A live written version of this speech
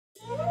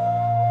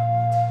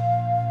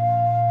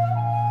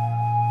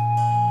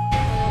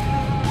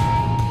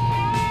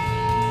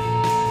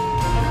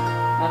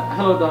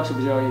hello, Dr.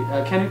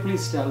 Bijoy. Can you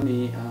please tell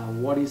me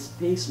what is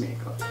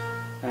pacemaker?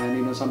 And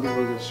you know, some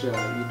people just you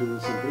do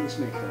some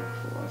pacemaker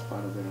as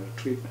part of their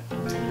treatment.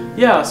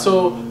 Yeah,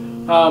 so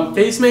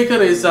pacemaker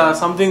is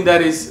something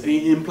that is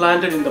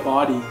implanted in the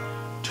body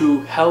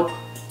to help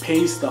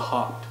pace the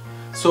heart.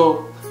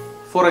 So,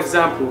 for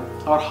example,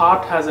 our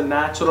heart has a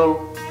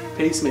natural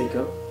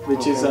pacemaker,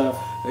 which is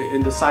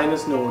in the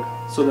sinus node.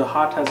 So the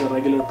heart has a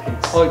regular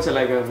pace. Oh, it's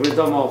like a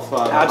rhythm of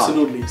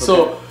absolutely.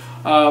 Okay.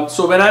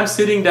 So when I'm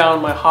sitting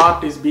down, my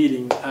heart is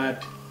beating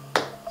at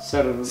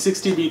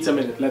 60 beats a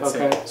minute, let's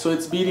say. So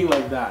it's beating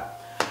like that.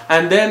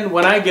 And then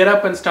when I get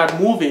up and start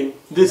moving,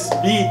 this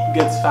beat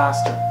gets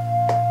faster.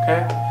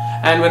 Okay?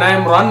 And when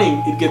I'm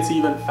running, it gets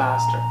even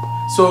faster.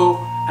 So,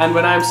 and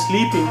when I'm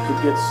sleeping,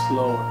 it gets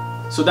slower.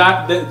 So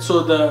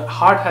so the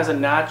heart has a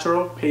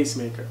natural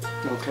pacemaker.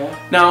 Okay.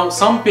 Now,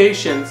 some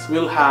patients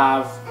will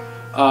have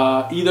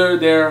either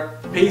their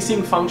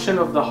pacing function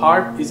of the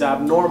heart is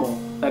abnormal.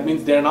 That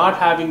means they're not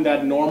having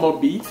that normal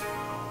beat,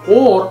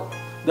 or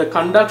the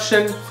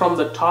conduction from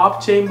the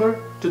top chamber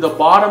to the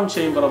bottom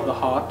chamber of the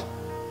heart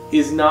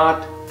is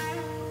not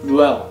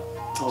well.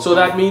 Okay. So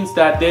that means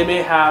that they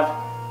may have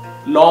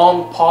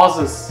long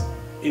pauses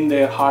in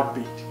their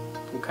heartbeat.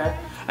 Okay,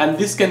 and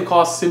this can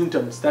cause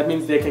symptoms. That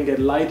means they can get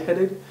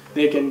lightheaded.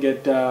 They can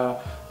get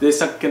they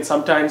can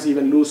sometimes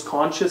even lose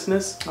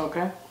consciousness.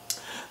 Okay.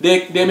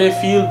 They may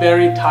feel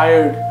very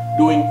tired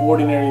doing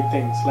ordinary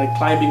things like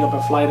climbing up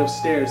a flight of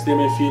stairs. They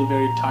may feel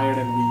very tired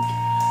and weak.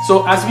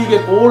 So as we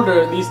get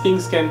older, these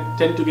things can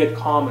tend to get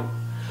common.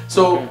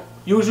 So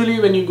usually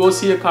when you go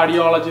see a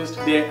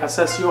cardiologist, they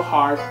assess your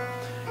heart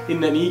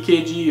in an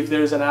EKG if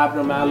there is an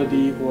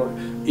abnormality, or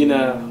in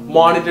a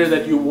monitor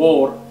that you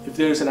wore if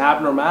there is an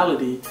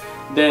abnormality.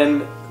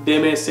 Then they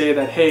may say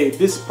that, hey,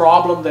 this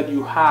problem that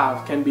you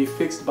have can be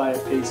fixed by a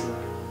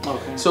pacemaker.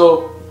 Okay.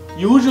 So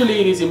usually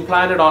it is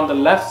implanted on the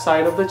left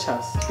side of the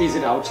chest. Is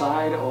it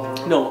outside or?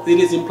 No, it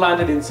is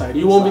implanted inside.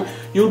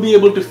 You'll be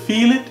able to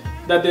feel it,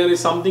 that there is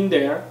something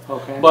there.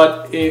 Okay.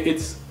 But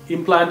it's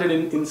implanted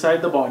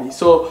inside the body.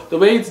 So the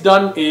way it's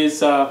done is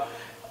the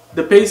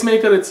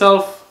pacemaker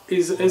itself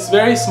is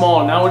very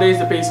small. Nowadays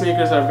the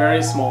pacemakers are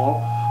very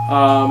small,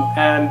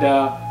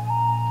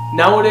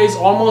 nowadays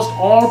almost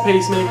all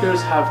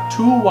pacemakers have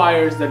 2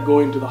 wires that go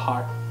into the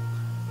heart.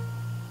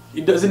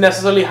 It doesn't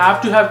necessarily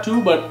have to have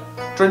 2, but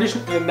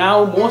traditionally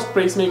now most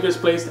pacemakers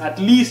place at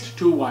least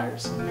 2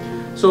 wires.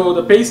 So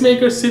the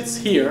pacemaker sits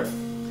here,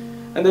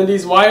 and then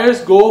these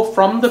wires go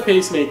from the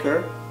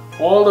pacemaker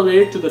all the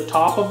way to the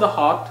top of the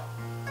heart,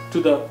 to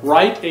the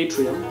right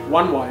atrium,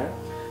 1 wire.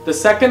 The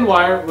second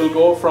wire will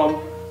go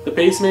from the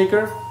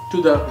pacemaker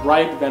to the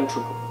right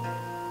ventricle.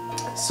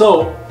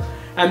 So,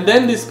 and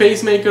then this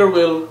pacemaker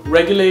will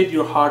regulate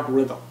your heart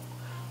rhythm.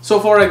 So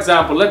for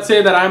example, let's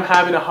say that I'm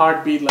having a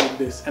heartbeat like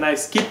this and I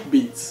skip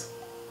beats.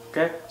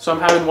 Okay, so I'm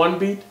having 1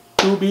 beat,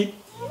 2 beat,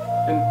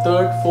 and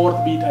 3rd,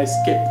 4th beat I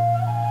skip.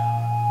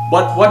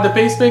 But what the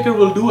pacemaker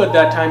will do at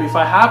that time, if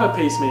I have a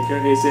pacemaker,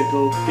 is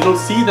it'll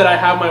see that I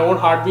have my own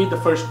heartbeat,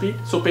 the first beat.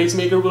 So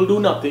pacemaker will do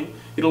nothing.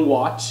 It'll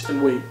watch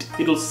and wait.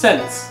 It'll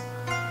sense.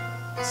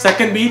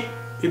 Second beat,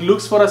 it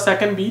looks for a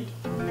second beat,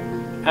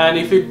 and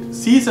if it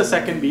sees a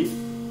second beat,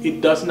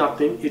 it does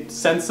nothing. It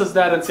senses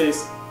that and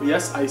says,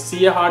 yes, I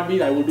see a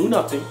heartbeat, I will do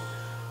nothing.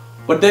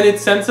 But then it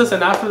senses,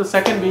 and after the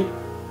second beat,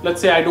 let's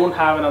say I don't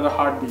have another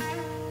heartbeat,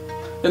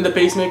 then the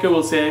pacemaker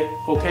will say,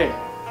 okay,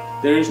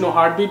 there is no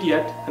heartbeat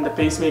yet, and the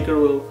pacemaker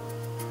will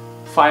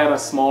fire a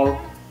small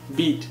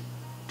beat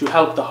to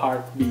help the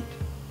heart beat.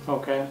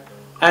 Okay.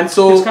 And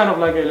so it's kind of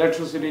like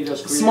electricity,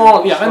 just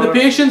small, yeah, and the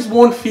patients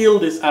won't feel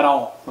this at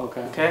all.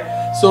 Okay. Okay.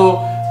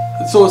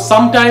 So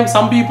sometimes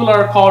some people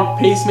are called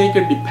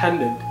pacemaker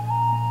dependent.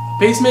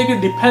 Pacemaker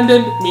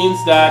dependent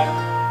means that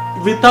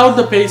without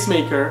the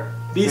pacemaker,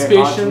 these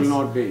patients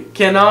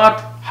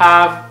cannot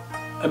have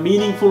a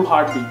meaningful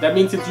heartbeat. That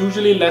means it's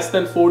usually less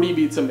than 40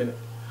 beats a minute,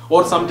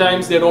 or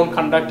sometimes they don't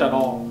conduct at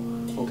all.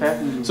 Okay.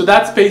 So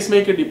that's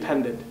pacemaker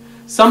dependent.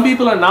 Some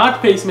people are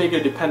not pacemaker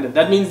dependent.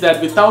 That means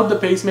that without the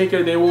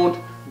pacemaker they won't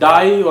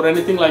die or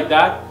anything like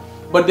that,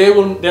 but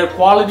their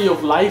quality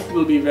of life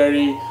will be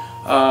very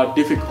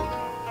difficult.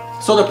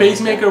 So the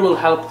pacemaker will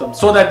help them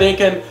so that they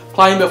can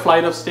climb a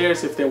flight of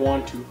stairs if they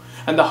want to,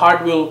 and the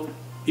heart will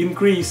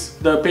increase.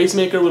 The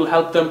pacemaker will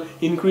help them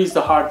increase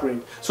the heart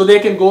rate, so they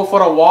can go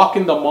for a walk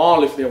in the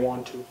mall if they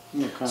want to.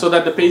 Okay. So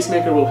that the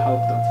pacemaker will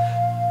help them.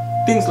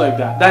 Things like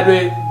that. That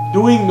way,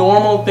 doing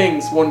normal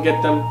things won't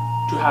get them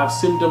to have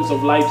symptoms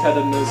of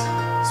lightheadedness,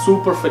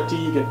 super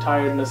fatigue and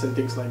tiredness and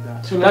things like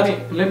that. So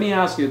let me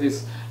ask you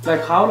this: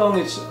 like how long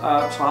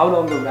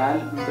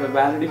the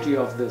validity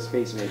of this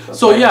pacemaker?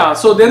 So yeah,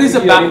 so there is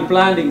you're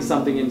implanting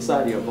something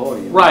inside your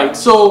body. Right.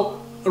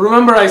 So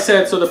remember I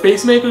said, so the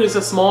pacemaker is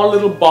a small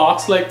little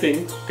box-like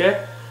thing,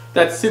 okay,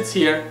 that sits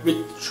here with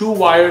 2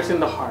 wires in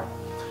the heart.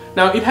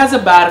 Now it has a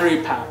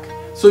battery pack.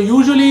 So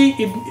usually,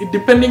 it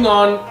depending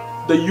on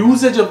the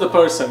usage of the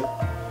person,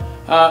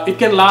 it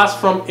can last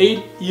from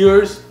 8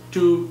 years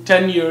to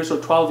 10 years or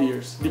 12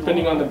 years,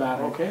 depending on the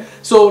battery. Okay.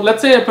 So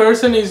let's say a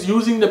person is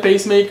using the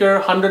pacemaker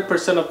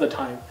 100% of the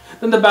time,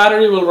 then the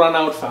battery will run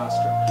out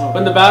faster. Okay.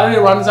 When the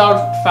battery runs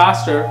out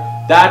faster,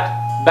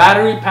 that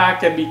battery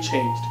pack can be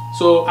changed.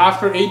 So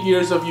after 8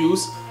 years of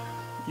use,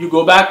 you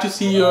go back to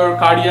see your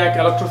cardiac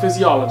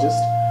electrophysiologist,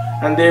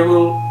 and they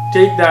will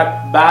take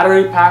that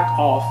battery pack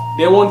off.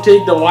 They won't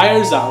take the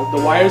wires out,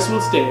 the wires will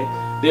stay.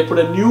 They put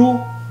a new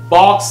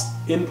box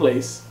in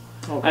place,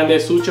 okay, and they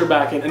suture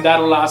back in, and that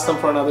will last them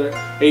for another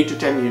 8 to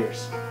 10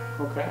 years.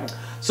 Okay.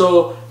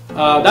 So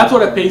that's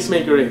what a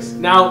pacemaker is.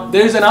 Now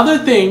there's another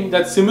thing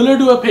that's similar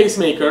to a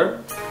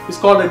pacemaker. It's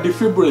called a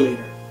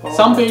defibrillator. Oh,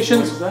 some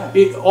patients, what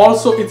is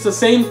that? it's the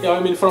same. I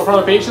mean, from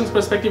a patient's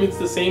perspective, it's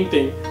the same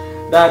thing.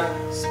 That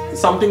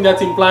something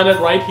that's implanted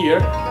right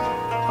here.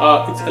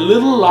 It's a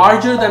little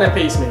larger than a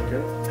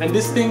pacemaker, and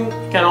this thing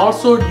can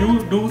also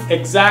do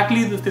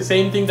exactly the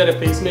same thing that a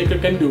pacemaker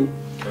can do,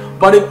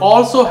 but it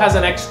also has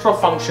an extra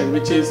function,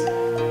 which is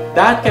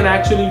that can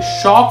actually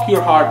shock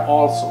your heart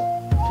also.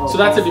 So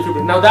that's a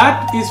defibrillator. Now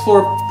that is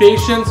for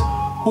patients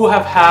who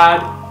have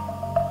had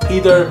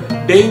either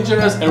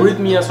dangerous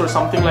arrhythmias or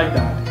something like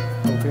that,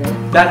 okay,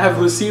 that have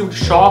received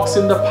shocks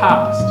in the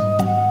past,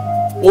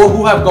 or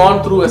who have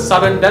gone through a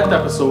sudden death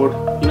episode,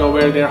 you know,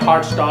 where their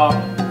heart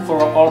stopped, for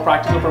all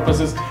practical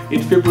purposes,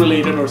 it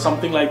fibrillated or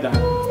something like that.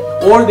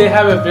 Or they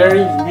have a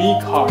very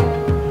weak heart,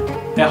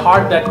 a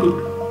heart that could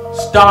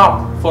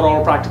stop for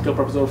all practical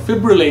purposes or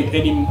fibrillate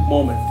any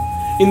moment.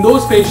 In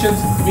those patients,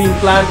 we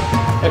implant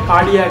a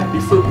cardiac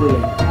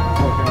defibrillator.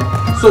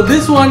 okay. So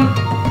this one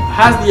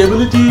has the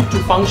ability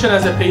to function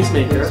as a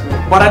pacemaker,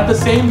 but at the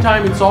same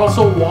time, it's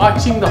also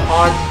watching the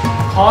heart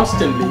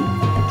constantly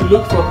to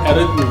look for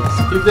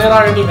arrhythmias. If there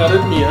are any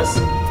arrhythmias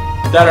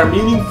that are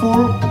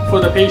meaningful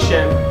for the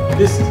patient,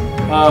 this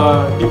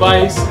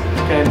device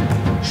can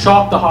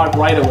shock the heart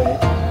right away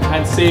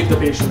and save the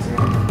patient's life.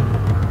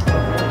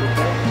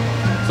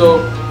 So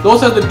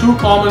those are the two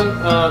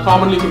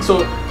commonly things.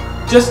 So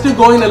just to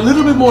go in a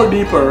little bit more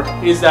deeper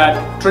is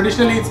that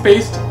traditionally it's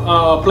placed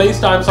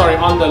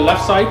on the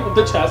left side of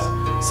the chest.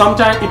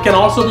 Sometimes it can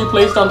also be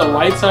placed on the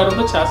right side of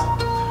the chest.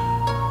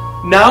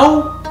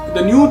 Now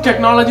the new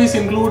technologies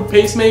include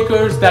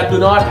pacemakers that do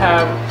not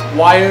have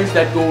wires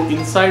that go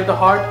inside the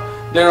heart.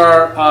 There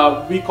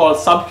are we call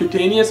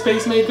subcutaneous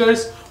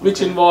pacemakers,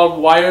 which involve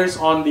wires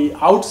on the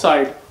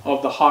outside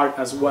of the heart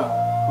as well.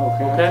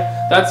 Okay,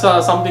 that's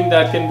something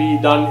that can be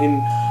done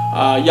in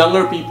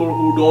younger people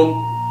who don't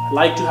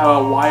like to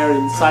have a wire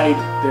inside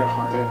their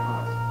heart.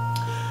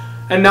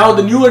 And now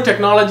the newer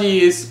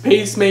technology is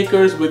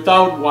pacemakers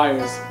without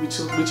wires,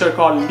 which are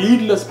called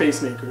leadless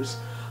pacemakers.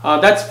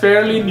 That's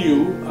fairly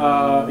new.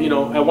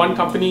 One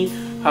company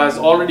has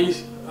already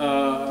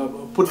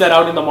put that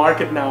out in the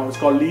market now. It's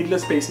called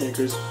leadless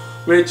pacemakers,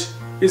 which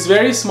is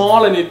very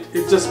small, and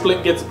it just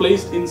gets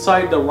placed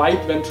inside the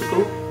right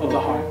ventricle of the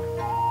heart.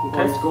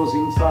 Okay, it goes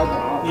inside the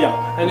heart.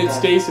 Yeah, and it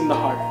stays in the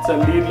heart. It's a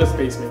leadless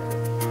pacemaker.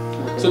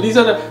 Okay. So these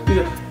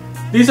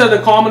are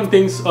the common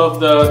things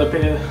of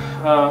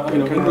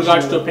in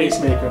regards to a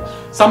pacemaker.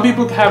 Some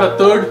people have a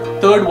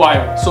third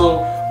wire.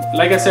 So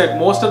like I said,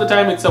 most of the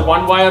time it's a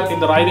one wire in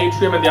the right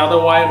atrium and the other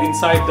wire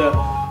inside the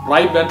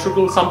right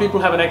ventricle. Some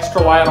people have an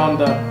extra wire on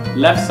the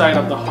left side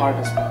of the heart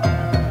as well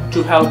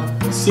to help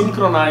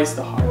synchronize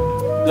the heart.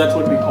 That's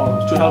what we call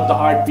it, to help the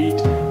heart beat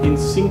in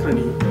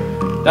synchrony.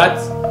 That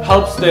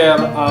helps their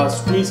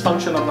squeeze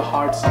function of the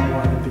heart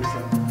somewhat and things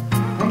like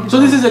that. So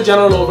this is a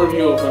general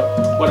overview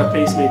of what a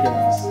pacemaker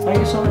is. Thank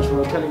you so much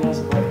for telling us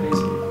about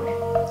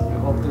pacemaker. I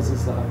hope this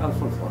is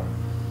helpful for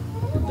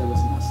the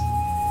listeners.